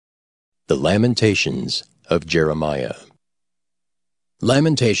The Lamentations of Jeremiah.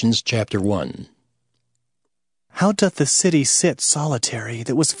 Lamentations chapter 1. How doth the city sit solitary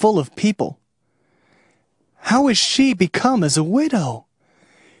that was full of people? How is she become as a widow?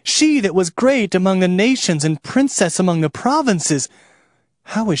 She that was great among the nations and princess among the provinces,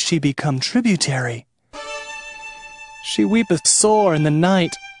 how is she become tributary? She weepeth sore in the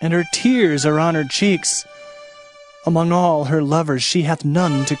night, and her tears are on her cheeks. Among all her lovers she hath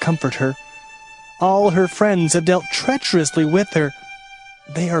none to comfort her. All her friends have dealt treacherously with her.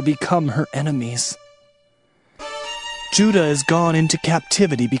 They are become her enemies. Judah is gone into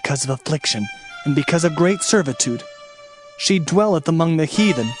captivity because of affliction, and because of great servitude. She dwelleth among the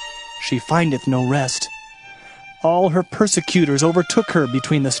heathen, she findeth no rest. All her persecutors overtook her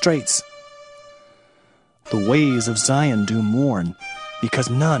between the straits. The ways of Zion do mourn, because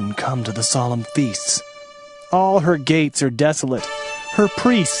none come to the solemn feasts. All her gates are desolate, her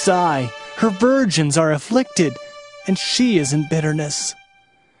priests sigh, her virgins are afflicted, and she is in bitterness.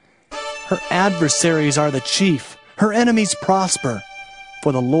 Her adversaries are the chief, her enemies prosper,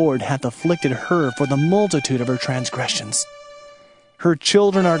 for the Lord hath afflicted her for the multitude of her transgressions. Her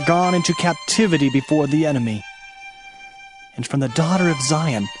children are gone into captivity before the enemy. And from the daughter of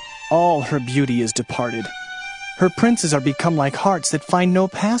Zion all her beauty is departed. Her princes are become like harts that find no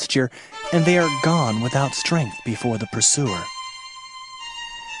pasture, and they are gone without strength before the pursuer.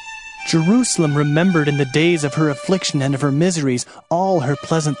 Jerusalem remembered in the days of her affliction and of her miseries all her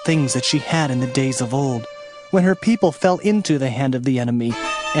pleasant things that she had in the days of old, when her people fell into the hand of the enemy,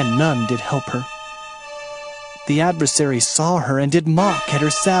 and none did help her. The adversaries saw her and did mock at her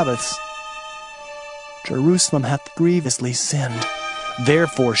Sabbaths. Jerusalem hath grievously sinned,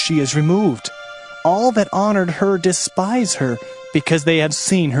 therefore she is removed. All that honored her despise her, because they have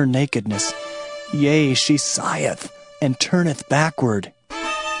seen her nakedness. Yea, she sigheth, and turneth backward.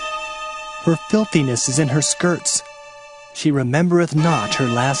 Her filthiness is in her skirts. She remembereth not her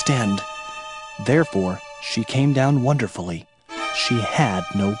last end. Therefore she came down wonderfully. She had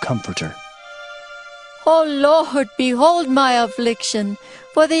no comforter. O Lord, behold my affliction,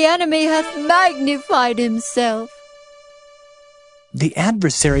 for the enemy hath magnified himself. The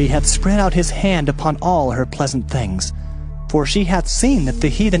adversary hath spread out his hand upon all her pleasant things. For she hath seen that the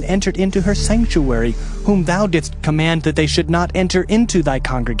heathen entered into her sanctuary, whom thou didst command that they should not enter into thy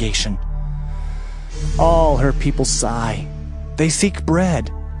congregation. All her people sigh. They seek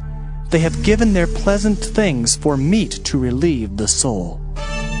bread. They have given their pleasant things for meat to relieve the soul.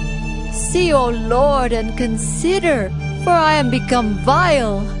 See, O Lord, and consider, for I am become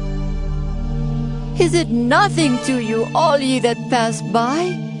vile. Is it nothing to you, all ye that pass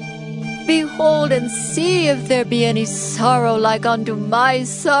by? Behold and see if there be any sorrow like unto my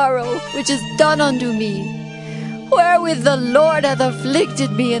sorrow, which is done unto me, wherewith the Lord hath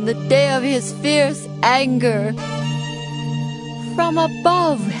afflicted me in the day of his fierce anger. From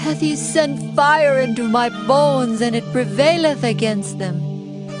above hath he sent fire into my bones, and it prevaileth against them.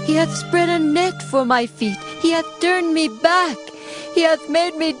 He hath spread a net for my feet, he hath turned me back. He hath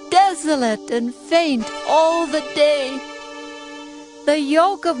made me desolate and faint all the day. The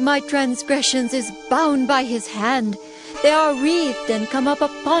yoke of my transgressions is bound by his hand. They are wreathed and come up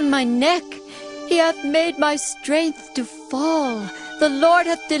upon my neck. He hath made my strength to fall. The Lord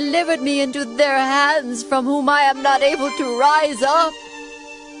hath delivered me into their hands, from whom I am not able to rise up.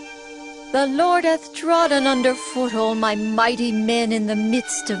 The Lord hath trodden under foot all my mighty men in the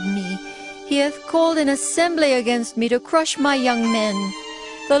midst of me. He hath called an assembly against me to crush my young men.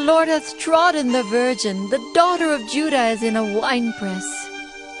 The Lord hath trodden the virgin, the daughter of Judah, as in a winepress.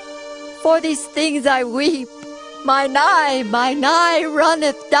 For these things I weep. Mine eye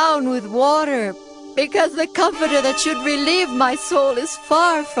runneth down with water, because the comforter that should relieve my soul is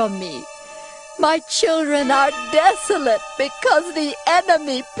far from me. My children are desolate, because the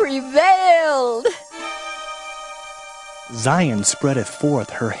enemy prevailed. Zion spreadeth forth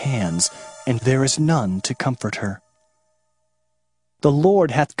her hands, and there is none to comfort her. The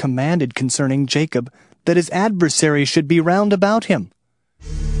Lord hath commanded concerning Jacob that his adversaries should be round about him.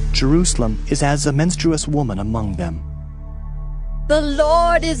 Jerusalem is as a menstruous woman among them. The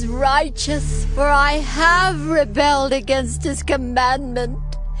Lord is righteous, for I have rebelled against his commandment.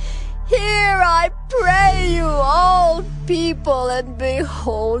 Hear, I pray you, all people, and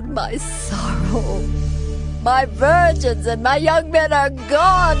behold my sorrow. My virgins and my young men are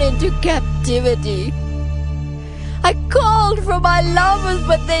gone into captivity. I called for my lovers,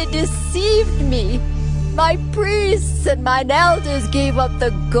 but they deceived me. My priests and mine elders gave up the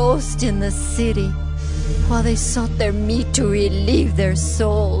ghost in the city, while they sought their meat to relieve their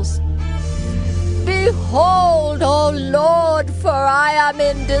souls. Behold, O Lord, for I am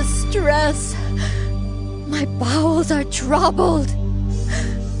in distress. My bowels are troubled.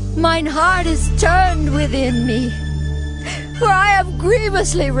 Mine heart is turned within me, for I have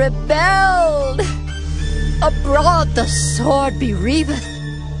grievously rebelled. Abroad the sword bereaveth,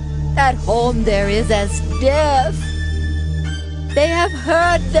 at home there is as death. They have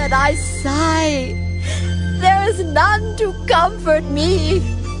heard that I sigh, there is none to comfort me.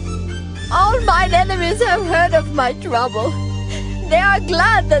 All mine enemies have heard of my trouble, they are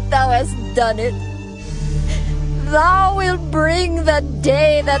glad that thou hast done it. Thou wilt bring the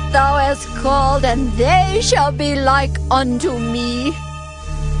day that thou hast called, and they shall be like unto me.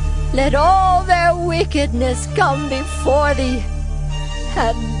 Let all their wickedness come before thee,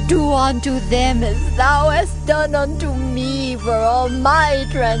 and do unto them as thou hast done unto me for all my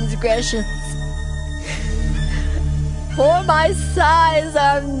transgressions. For my sighs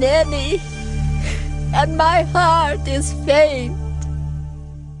are many, and my heart is faint.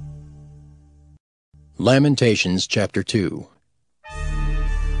 Lamentations chapter 2.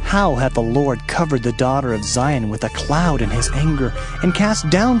 How hath the Lord covered the daughter of Zion with a cloud in his anger, and cast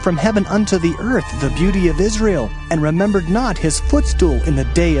down from heaven unto the earth the beauty of Israel, and remembered not his footstool in the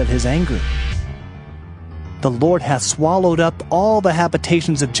day of his anger. The Lord hath swallowed up all the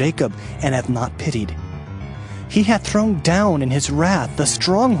habitations of Jacob, and hath not pitied. He hath thrown down in his wrath the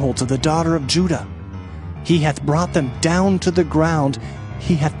strongholds of the daughter of Judah. He hath brought them down to the ground.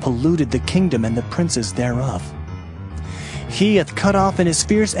 He hath polluted the kingdom and the princes thereof. He hath cut off in his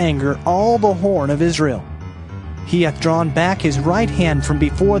fierce anger all the horn of Israel. He hath drawn back his right hand from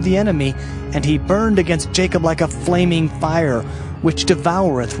before the enemy, and he burned against Jacob like a flaming fire, which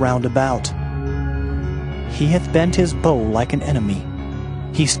devoureth round about. He hath bent his bow like an enemy.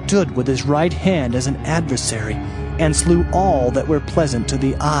 He stood with his right hand as an adversary, and slew all that were pleasant to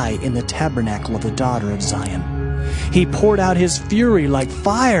the eye in the tabernacle of the daughter of Zion. He poured out his fury like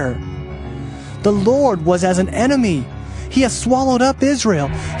fire. The Lord was as an enemy. He hath swallowed up Israel.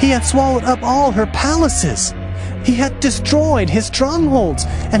 He hath swallowed up all her palaces. He hath destroyed his strongholds,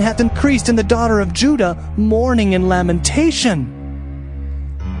 and hath increased in the daughter of Judah mourning and lamentation.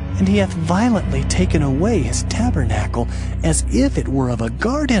 And he hath violently taken away his tabernacle, as if it were of a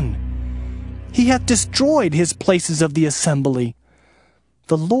garden. He hath destroyed his places of the assembly.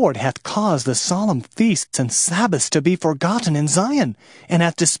 The Lord hath caused the solemn feasts and Sabbaths to be forgotten in Zion, and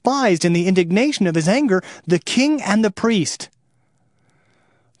hath despised in the indignation of his anger the king and the priest.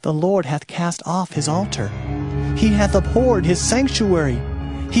 The Lord hath cast off his altar. He hath abhorred his sanctuary.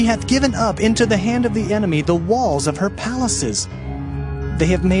 He hath given up into the hand of the enemy the walls of her palaces. They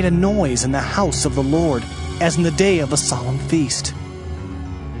have made a noise in the house of the Lord, as in the day of a solemn feast.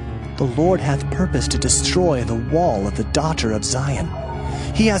 The Lord hath purposed to destroy the wall of the daughter of Zion.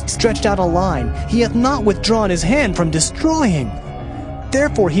 He hath stretched out a line. He hath not withdrawn his hand from destroying.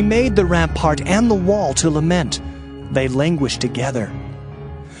 Therefore he made the rampart and the wall to lament. They languish together.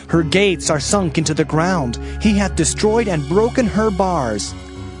 Her gates are sunk into the ground. He hath destroyed and broken her bars.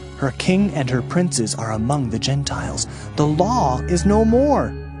 Her king and her princes are among the Gentiles. The law is no more.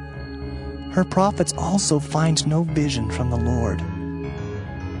 Her prophets also find no vision from the Lord.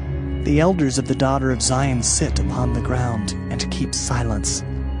 The elders of the daughter of Zion sit upon the ground and keep silence.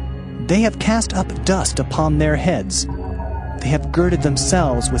 They have cast up dust upon their heads. They have girded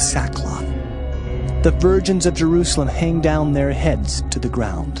themselves with sackcloth. The virgins of Jerusalem hang down their heads to the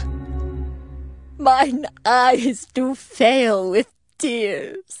ground. Mine eyes do fail with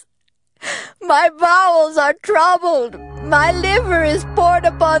tears. My bowels are troubled. My liver is poured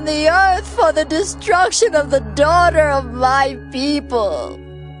upon the earth for the destruction of the daughter of my people.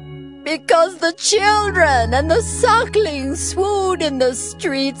 Because the children and the sucklings swoon in the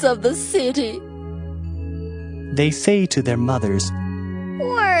streets of the city. They say to their mothers,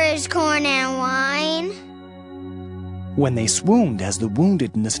 "Where is corn and wine?" when they swooned as the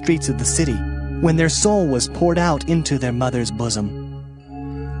wounded in the streets of the city, when their soul was poured out into their mother's bosom.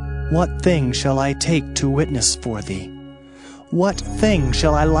 What thing shall I take to witness for thee? What thing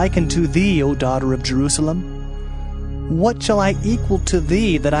shall I liken to thee, O daughter of Jerusalem? What shall I equal to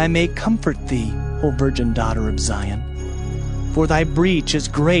thee, that I may comfort thee, O virgin daughter of Zion? For thy breach is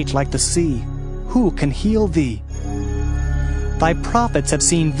great like the sea. Who can heal thee? Thy prophets have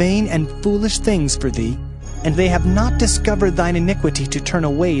seen vain and foolish things for thee, and they have not discovered thine iniquity to turn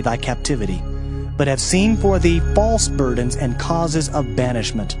away thy captivity, but have seen for thee false burdens and causes of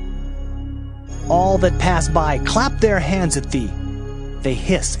banishment. All that pass by clap their hands at thee. They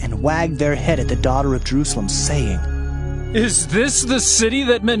hiss and wag their head at the daughter of Jerusalem, saying, "Is this the city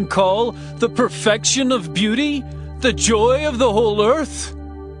that men call the perfection of beauty, the joy of the whole earth?"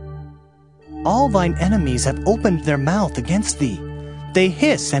 All thine enemies have opened their mouth against thee. They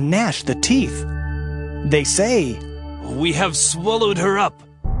hiss and gnash the teeth. They say, We have swallowed her up.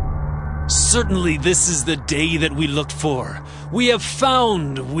 Certainly this is the day that we looked for. We have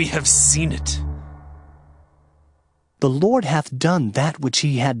seen it. The Lord hath done that which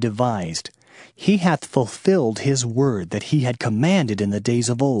he had devised. He hath fulfilled his word that he had commanded in the days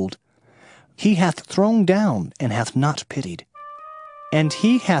of old. He hath thrown down and hath not pitied. And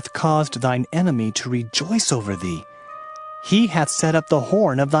he hath caused thine enemy to rejoice over thee. He hath set up the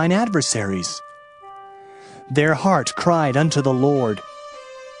horn of thine adversaries. Their heart cried unto the Lord,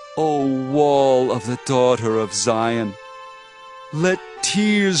 O wall of the daughter of Zion, let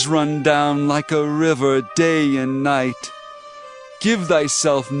tears run down like a river day and night. Give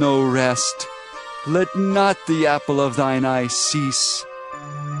thyself no rest. Let not the apple of thine eye cease.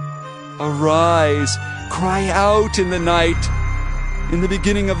 Arise, cry out in the night. In the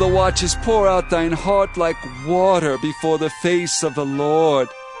beginning of the watches pour out thine heart like water before the face of the Lord.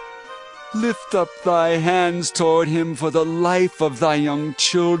 Lift up thy hands toward him for the life of thy young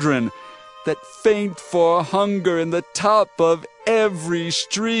children, that faint for hunger in the top of every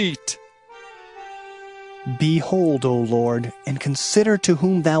street. Behold, O Lord, and consider to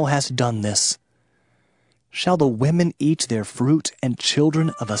whom thou hast done this. Shall the women eat their fruit, and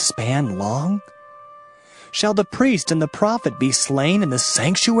children of a span long? Shall the priest and the prophet be slain in the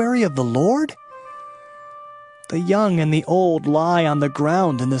sanctuary of the Lord? The young and the old lie on the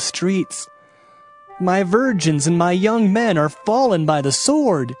ground in the streets. My virgins and my young men are fallen by the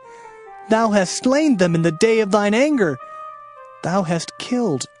sword. Thou hast slain them in the day of thine anger. Thou hast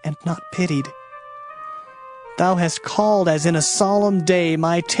killed and not pitied. Thou hast called as in a solemn day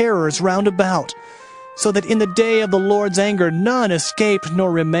my terrors round about, so that in the day of the Lord's anger none escaped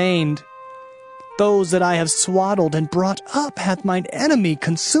nor remained. Those that I have swaddled and brought up hath mine enemy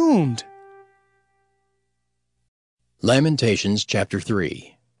consumed. Lamentations chapter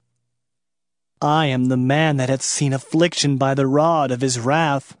 3. I am the man that hath seen affliction by the rod of his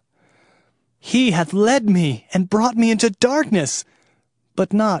wrath. He hath led me and brought me into darkness,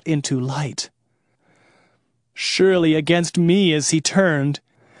 but not into light. Surely against me is he turned.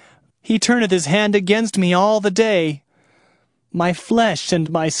 He turneth his hand against me all the day. My flesh and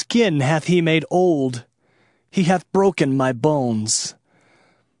my skin hath he made old. He hath broken my bones.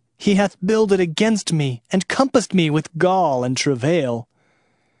 He hath builded against me, and compassed me with gall and travail.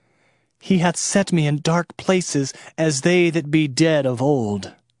 He hath set me in dark places, as they that be dead of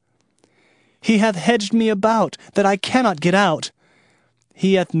old. He hath hedged me about, that I cannot get out.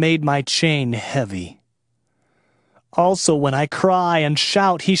 He hath made my chain heavy. Also when I cry and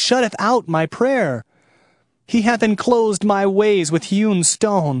shout, he shutteth out my prayer. He hath enclosed my ways with hewn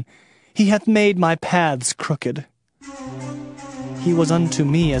stone. He hath made my paths crooked. He was unto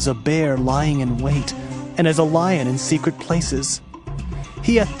me as a bear lying in wait, and as a lion in secret places.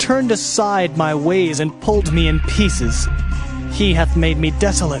 He hath turned aside my ways and pulled me in pieces. He hath made me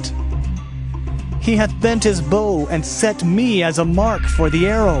desolate. He hath bent his bow and set me as a mark for the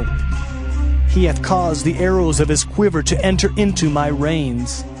arrow. He hath caused the arrows of his quiver to enter into my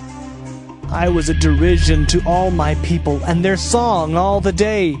reins. I was a derision to all my people, and their song all the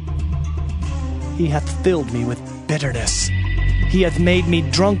day. He hath filled me with bitterness. He hath made me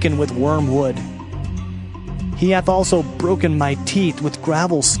drunken with wormwood. He hath also broken my teeth with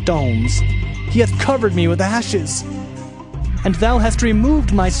gravel stones. He hath covered me with ashes. And thou hast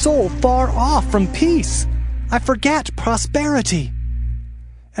removed my soul far off from peace. I forgat prosperity.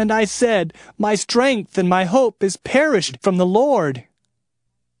 And I said, my strength and my hope is perished from the Lord.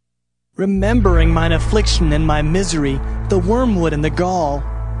 Remembering mine affliction and my misery, the wormwood and the gall,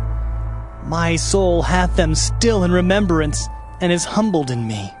 my soul hath them still in remembrance, and is humbled in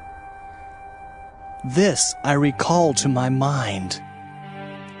me. This I recall to my mind.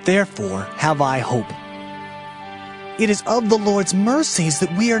 Therefore have I hope. It is of the Lord's mercies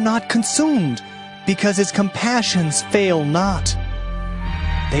that we are not consumed, because his compassions fail not.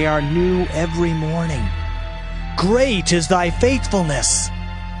 They are new every morning. Great is thy faithfulness.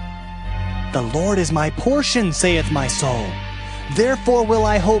 The Lord is my portion, saith my soul. Therefore will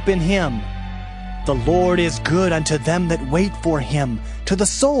I hope in him. The Lord is good unto them that wait for him, to the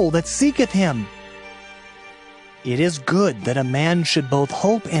soul that seeketh him. It is good that a man should both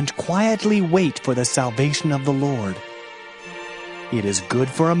hope and quietly wait for the salvation of the Lord. It is good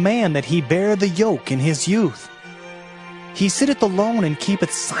for a man that he bear the yoke in his youth. He sitteth alone and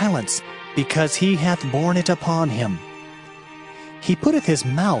keepeth silence, because he hath borne it upon him. He putteth his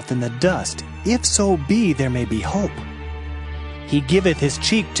mouth in the dust, if so be there may be hope. He giveth his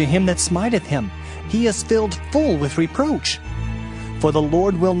cheek to him that smiteth him. He is filled full with reproach. For the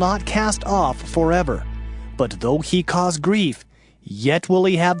Lord will not cast off forever, but though he cause grief, yet will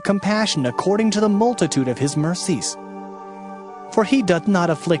he have compassion according to the multitude of his mercies. For he doth not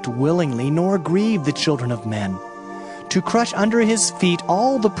afflict willingly, nor grieve the children of men, to crush under his feet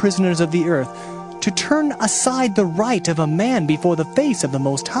all the prisoners of the earth, to turn aside the right of a man before the face of the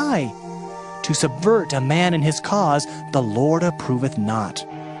Most High, to subvert a man in his cause, the Lord approveth not.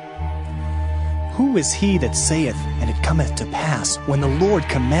 Who is he that saith, and it cometh to pass, when the Lord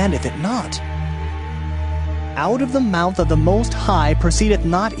commandeth it not? Out of the mouth of the Most High proceedeth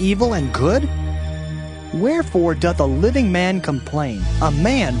not evil and good? Wherefore doth a living man complain, a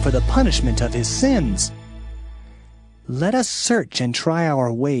man for the punishment of his sins? Let us search and try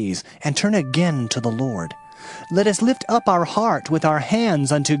our ways, and turn again to the Lord. Let us lift up our heart with our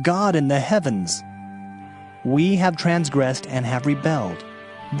hands unto God in the heavens. We have transgressed and have rebelled.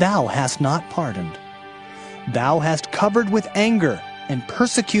 Thou hast not pardoned. Thou hast covered with anger, and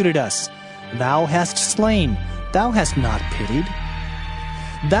persecuted us. Thou hast slain, thou hast not pitied.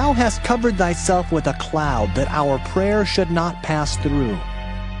 Thou hast covered thyself with a cloud, that our prayer should not pass through.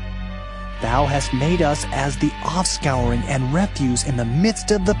 Thou hast made us as the offscouring and refuse in the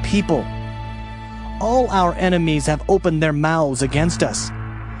midst of the people. All our enemies have opened their mouths against us.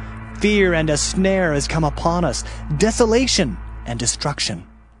 Fear and a snare is come upon us, desolation and destruction.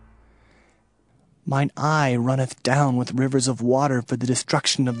 Mine eye runneth down with rivers of water for the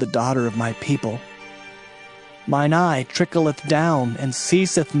destruction of the daughter of my people. Mine eye trickleth down and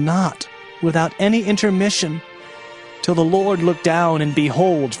ceaseth not, without any intermission, till the Lord look down and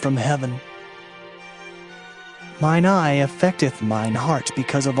behold from heaven. Mine eye affecteth mine heart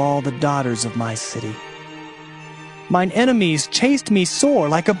because of all the daughters of my city. Mine enemies chased me sore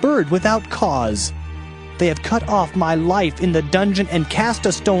like a bird without cause. They have cut off my life in the dungeon and cast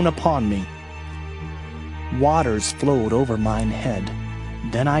a stone upon me. Waters flowed over mine head.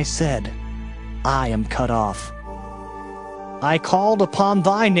 Then I said, I am cut off. I called upon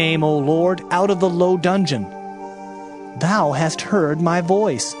thy name, O Lord, out of the low dungeon. Thou hast heard my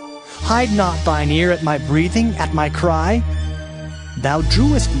voice. Hide not thine ear at my breathing, at my cry. Thou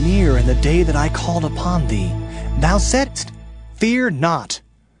drewest near in the day that I called upon thee. Thou saidst, Fear not.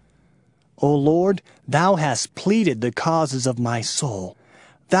 O Lord, thou hast pleaded the causes of my soul.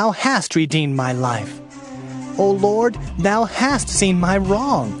 Thou hast redeemed my life. O Lord, thou hast seen my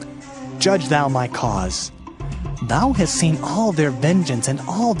wrong. Judge thou my cause. Thou hast seen all their vengeance and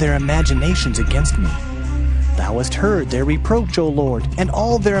all their imaginations against me. Thou hast heard their reproach, O Lord, and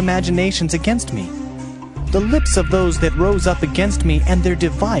all their imaginations against me. The lips of those that rose up against me, and their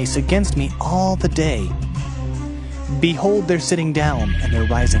device against me all the day. Behold their sitting down, and their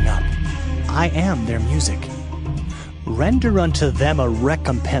rising up. I am their music. Render unto them a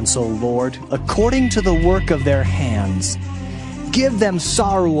recompense, O Lord, according to the work of their hands. Give them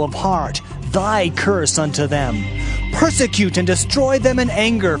sorrow of heart, thy curse unto them. Persecute and destroy them in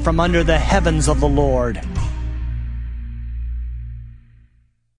anger from under the heavens of the Lord.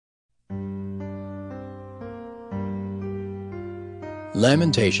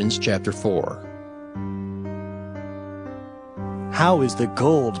 Lamentations chapter 4. How is the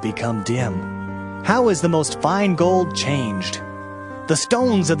gold become dim? How is the most fine gold changed? The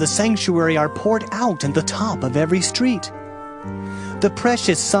stones of the sanctuary are poured out in the top of every street. The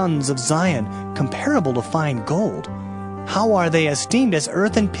precious sons of Zion, comparable to fine gold, how are they esteemed as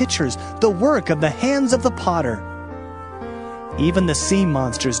earthen pitchers, the work of the hands of the potter? Even the sea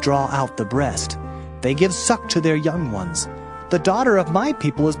monsters draw out the breast. They give suck to their young ones. The daughter of my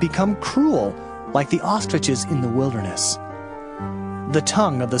people has become cruel, like the ostriches in the wilderness. The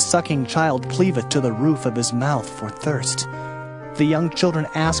tongue of the sucking child cleaveth to the roof of his mouth for thirst. The young children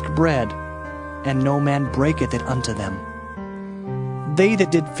ask bread, and no man breaketh it unto them. They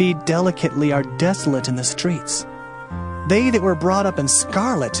that did feed delicately are desolate in the streets. They that were brought up in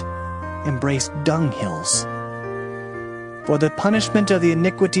scarlet embrace dunghills. For the punishment of the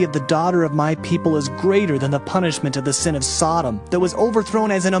iniquity of the daughter of my people is greater than the punishment of the sin of Sodom, that was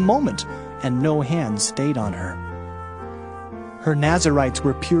overthrown as in a moment, and no hand stayed on her. Her Nazarites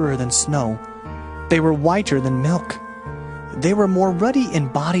were purer than snow. They were whiter than milk. They were more ruddy in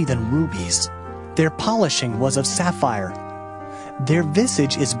body than rubies. Their polishing was of sapphire. Their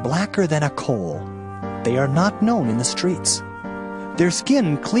visage is blacker than a coal. They are not known in the streets. Their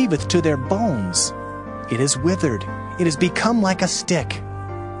skin cleaveth to their bones. It is withered. It is become like a stick.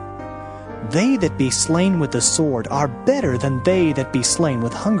 They that be slain with the sword are better than they that be slain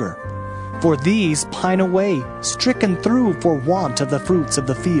with hunger. For these pine away, stricken through for want of the fruits of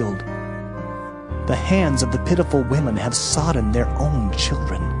the field. The hands of the pitiful women have sodden their own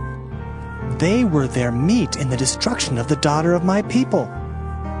children. they were their meat in the destruction of the daughter of my people.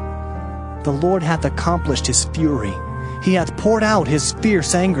 The Lord hath accomplished his fury. He hath poured out his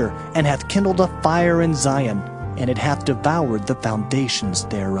fierce anger, and hath kindled a fire in Zion, and it hath devoured the foundations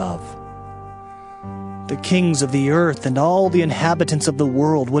thereof. The kings of the earth and all the inhabitants of the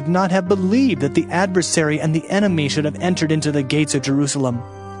world would not have believed that the adversary and the enemy should have entered into the gates of Jerusalem.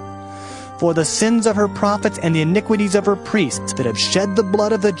 For the sins of her prophets and the iniquities of her priests that have shed the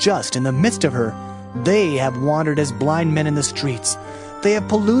blood of the just in the midst of her, they have wandered as blind men in the streets. They have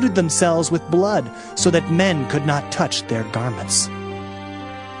polluted themselves with blood, so that men could not touch their garments.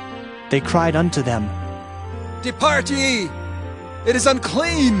 They cried unto them, Depart ye! It is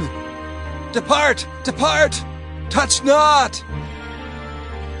unclean! Depart! Depart! Touch not!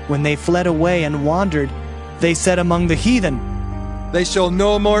 When they fled away and wandered, they said among the heathen, They shall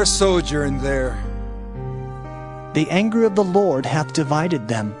no more sojourn there. The anger of the Lord hath divided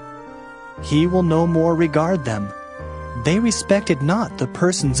them. He will no more regard them. They respected not the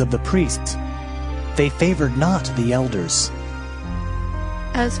persons of the priests. They favored not the elders.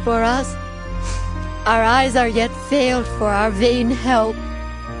 As for us, our eyes are yet failed for our vain help.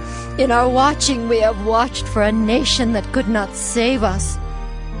 In our watching we have watched for a nation that could not save us.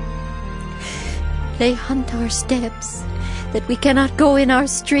 They hunt our steps, that we cannot go in our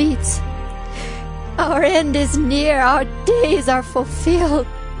streets. Our end is near, our days are fulfilled,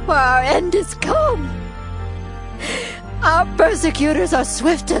 for our end is come. Our persecutors are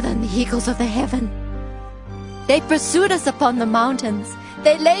swifter than the eagles of the heaven. They pursued us upon the mountains.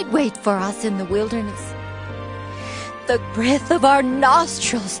 They laid wait for us in the wilderness. The breath of our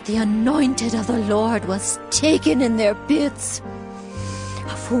nostrils, the anointed of the Lord, was taken in their pits,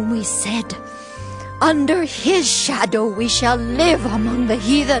 of whom we said, Under his shadow we shall live among the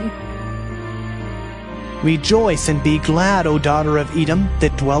heathen. Rejoice and be glad, O daughter of Edom,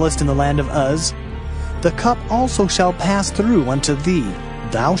 that dwellest in the land of Uz. The cup also shall pass through unto thee.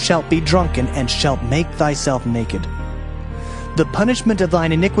 Thou shalt be drunken, and shalt make thyself naked. The punishment of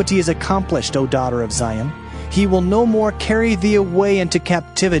thine iniquity is accomplished, O daughter of Zion. He will no more carry thee away into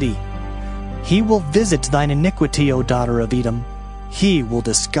captivity. He will visit thine iniquity, O daughter of Edom. He will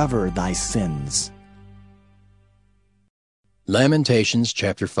discover thy sins. Lamentations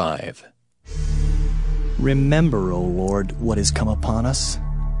chapter 5. Remember, O Lord, what is come upon us.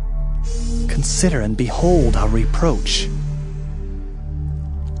 Consider and behold our reproach.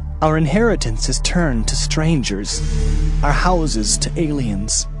 Our inheritance is turned to strangers, our houses to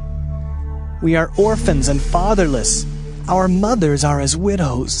aliens. We are orphans and fatherless. Our mothers are as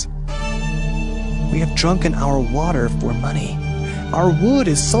widows. We have drunken our water for money. Our wood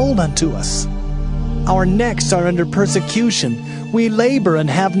is sold unto us. Our necks are under persecution. We labor and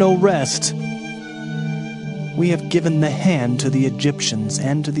have no rest. We have given the hand to the Egyptians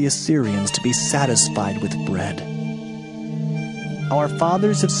and to the Assyrians to be satisfied with bread. Our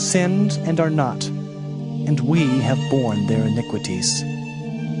fathers have sinned and are not, and we have borne their iniquities.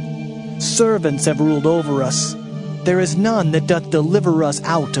 Servants have ruled over us. There is none that doth deliver us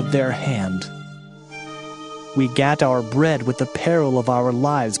out of their hand. We gat our bread with the peril of our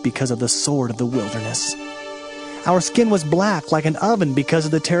lives because of the sword of the wilderness. Our skin was black like an oven because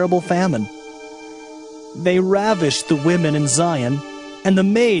of the terrible famine. They ravished the women in Zion and the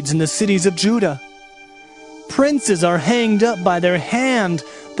maids in the cities of Judah. Princes are hanged up by their hand.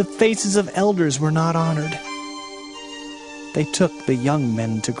 The faces of elders were not honored. They took the young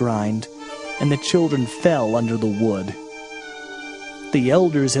men to grind, and the children fell under the wood. The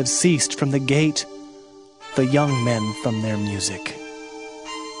elders have ceased from the gate, the young men from their music.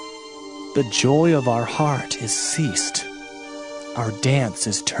 The joy of our heart is ceased. Our dance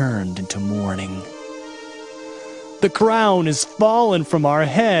is turned into mourning. The crown is fallen from our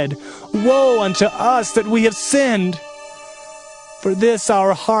head. Woe unto us that we have sinned! For this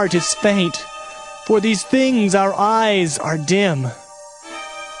our heart is faint. For these things our eyes are dim.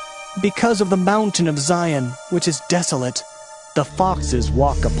 Because of the mountain of Zion, which is desolate, the foxes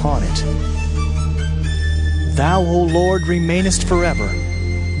walk upon it. Thou, O Lord, remainest forever,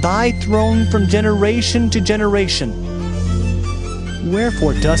 thy throne from generation to generation.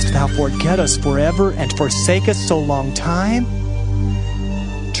 Wherefore dost thou forget us forever, and forsake us so long time?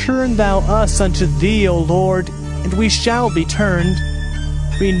 Turn thou us unto thee, O Lord, and we shall be turned.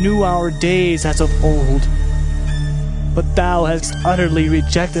 Renew our days as of old. But thou hast utterly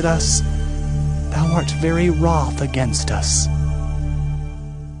rejected us. Thou art very wroth against us.